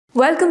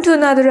Welcome to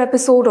another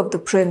episode of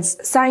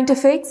ThePrint's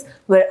Scientifics,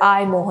 where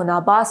I, Mohana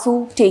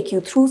Basu, take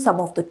you through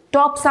some of the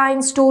top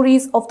science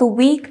stories of the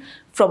week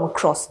from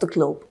across the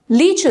globe.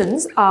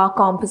 Lichens are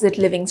composite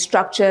living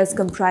structures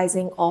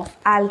comprising of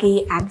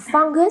algae and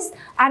fungus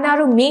and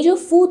are a major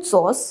food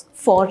source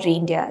for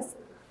reindeers.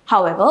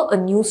 However, a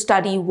new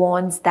study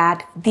warns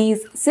that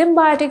these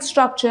symbiotic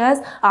structures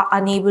are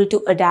unable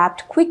to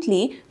adapt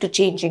quickly to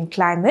changing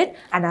climate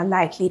and are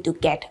likely to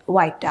get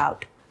wiped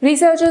out.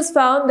 Researchers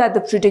found that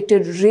the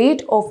predicted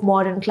rate of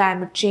modern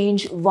climate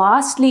change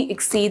vastly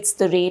exceeds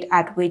the rate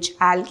at which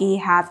algae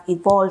have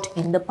evolved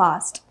in the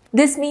past.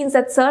 This means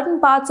that certain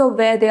parts of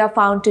where they are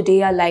found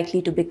today are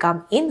likely to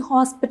become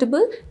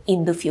inhospitable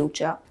in the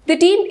future. The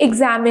team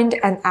examined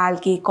an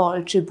algae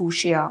called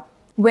Trebuchet.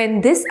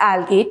 When this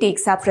algae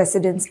takes up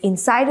residence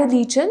inside a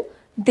lichen,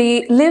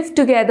 they live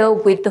together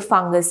with the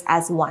fungus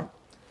as one.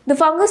 The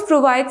fungus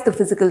provides the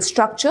physical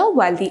structure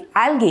while the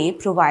algae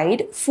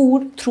provide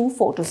food through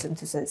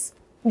photosynthesis.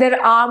 There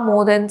are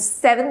more than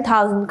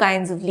 7,000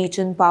 kinds of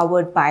lichen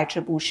powered by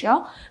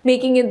Trebuchet,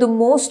 making it the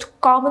most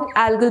common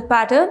algal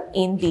pattern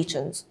in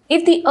lichens.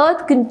 If the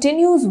earth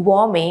continues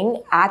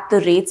warming at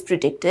the rates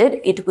predicted,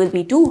 it will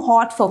be too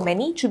hot for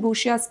many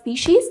Trebuchet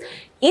species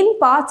in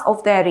parts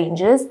of their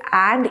ranges,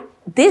 and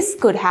this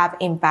could have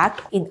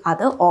impact in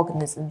other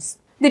organisms.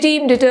 The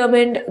team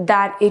determined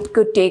that it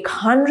could take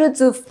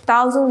hundreds of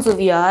thousands of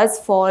years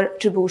for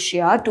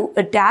Trebuchet to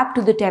adapt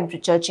to the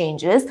temperature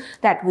changes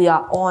that we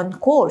are on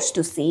course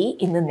to see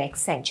in the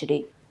next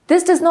century.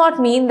 This does not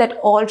mean that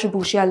all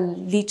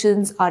Trebuchet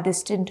lichens are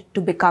destined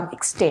to become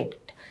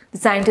extinct. The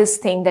scientists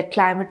think that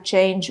climate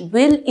change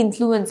will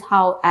influence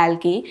how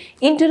algae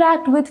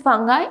interact with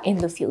fungi in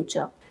the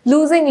future.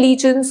 Losing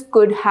lichens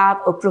could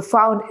have a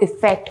profound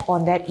effect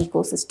on their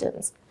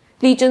ecosystems.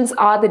 Lichens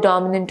are the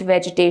dominant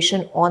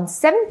vegetation on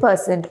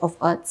 7% of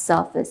Earth's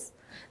surface.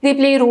 They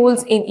play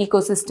roles in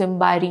ecosystem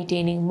by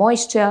retaining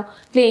moisture,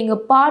 playing a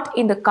part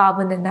in the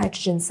carbon and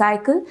nitrogen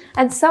cycle,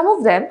 and some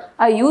of them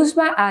are used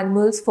by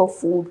animals for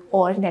food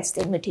or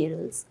nesting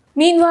materials.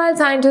 Meanwhile,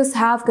 scientists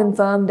have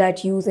confirmed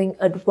that using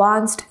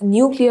advanced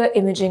nuclear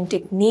imaging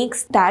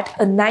techniques that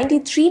a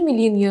 93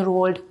 million year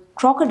old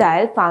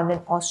crocodile found in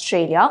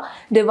Australia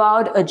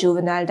devoured a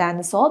juvenile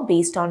dinosaur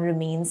based on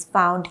remains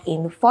found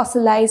in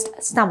fossilized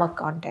stomach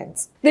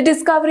contents. The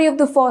discovery of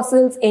the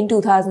fossils in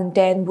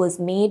 2010 was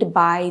made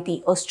by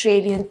the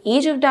Australian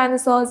Age of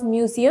Dinosaurs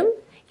Museum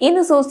in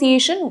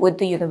association with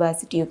the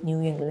University of New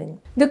England.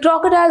 The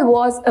crocodile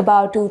was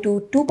about 2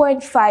 to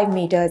 2.5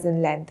 meters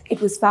in length.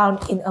 It was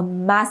found in a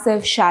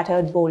massive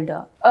shattered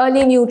boulder.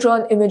 Early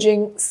neutron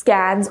imaging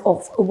scans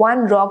of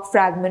one rock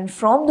fragment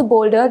from the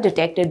boulder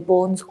detected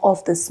bones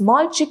of the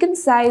small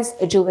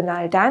chicken-sized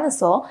juvenile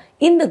dinosaur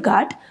in the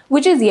gut,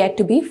 which is yet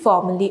to be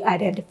formally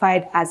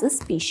identified as a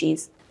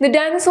species. The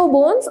dinosaur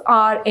bones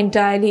are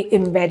entirely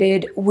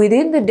embedded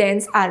within the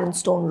dense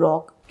ironstone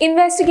rock.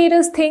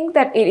 Investigators think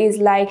that it is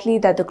likely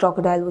that the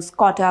crocodile was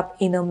caught up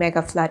in a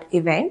mega flood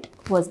event,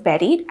 was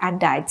buried, and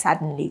died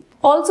suddenly.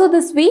 Also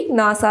this week,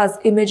 NASA's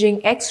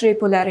Imaging X-ray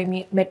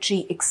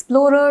Polarimetry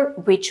Explorer,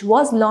 which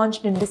was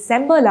launched in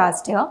December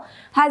last year,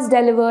 has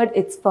delivered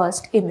its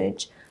first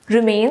image,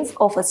 remains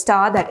of a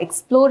star that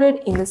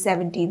exploded in the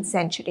 17th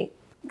century.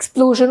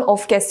 Explosion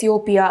of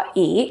Cassiopeia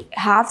A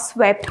have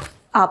swept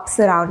up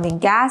surrounding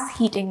gas,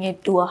 heating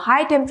it to a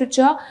high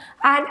temperature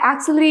and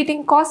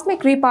accelerating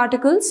cosmic ray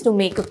particles to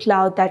make a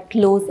cloud that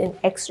glows in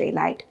X-ray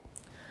light.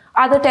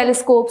 Other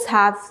telescopes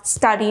have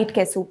studied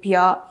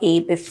Cassiopeia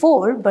A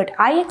before, but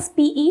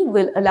IXPE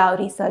will allow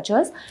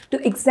researchers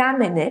to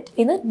examine it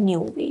in a new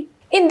way.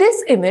 In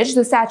this image,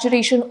 the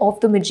saturation of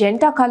the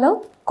magenta color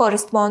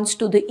corresponds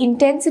to the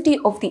intensity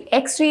of the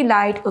X-ray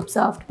light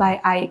observed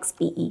by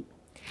IXPE.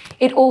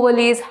 It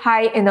overlays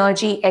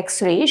high-energy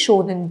X-ray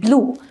shown in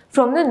blue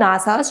from the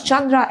NASA's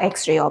Chandra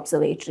X-ray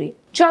Observatory.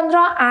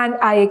 Chandra and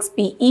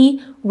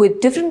IXPE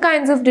with different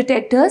kinds of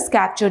detectors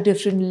capture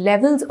different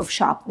levels of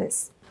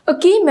sharpness. A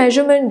key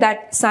measurement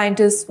that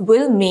scientists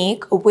will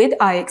make with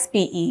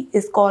IXPE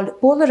is called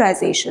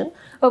polarization,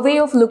 a way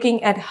of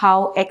looking at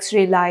how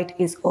X-ray light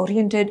is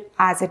oriented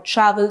as it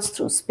travels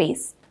through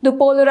space. The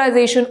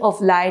polarization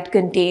of light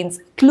contains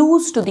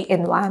clues to the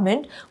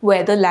environment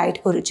where the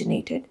light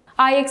originated.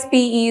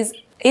 IXPE's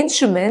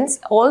instruments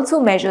also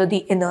measure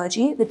the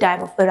energy, the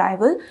time of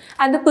arrival,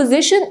 and the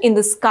position in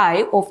the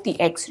sky of the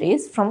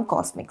X-rays from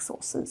cosmic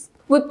sources.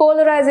 With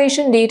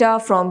polarization data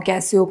from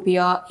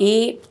Cassiopeia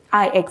A,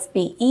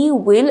 IXPE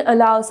will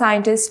allow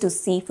scientists to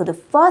see for the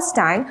first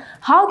time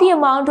how the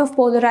amount of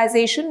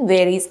polarization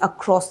varies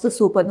across the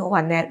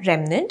supernova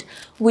remnant,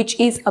 which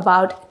is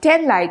about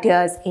 10 light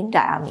years in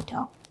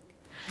diameter.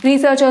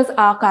 Researchers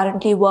are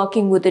currently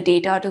working with the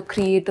data to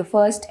create the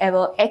first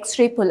ever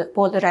X-ray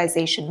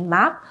polarization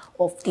map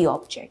of the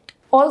object.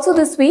 Also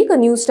this week, a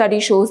new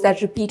study shows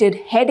that repeated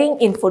heading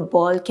in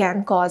football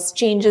can cause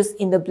changes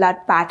in the blood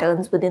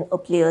patterns within a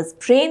player's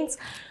brains,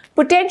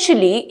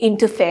 potentially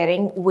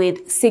interfering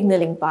with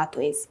signaling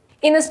pathways.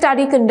 In a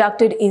study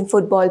conducted in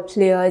football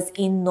players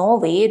in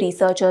Norway,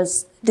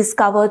 researchers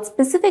discovered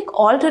specific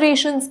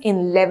alterations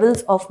in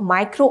levels of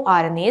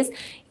microRNAs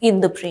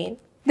in the brain.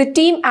 The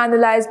team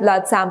analyzed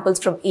blood samples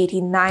from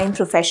 89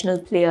 professional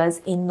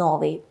players in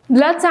Norway.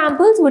 Blood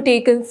samples were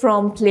taken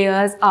from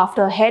players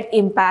after head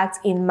impacts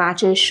in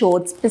matches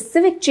showed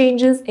specific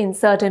changes in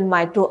certain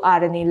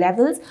microRNA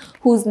levels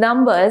whose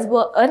numbers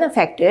were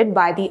unaffected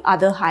by the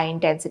other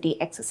high-intensity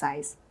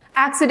exercise.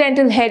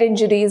 Accidental head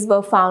injuries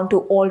were found to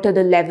alter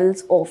the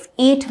levels of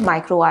 8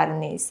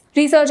 microRNAs.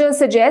 Researchers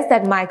suggest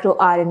that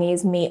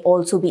microRNAs may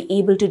also be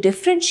able to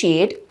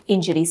differentiate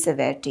injury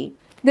severity.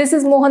 This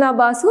is Mohana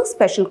Basu,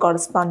 special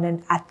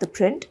correspondent at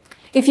ThePrint.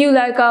 If you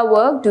like our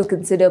work, do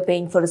consider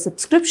paying for a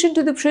subscription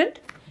to ThePrint.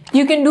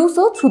 You can do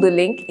so through the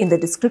link in the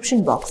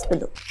description box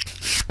below.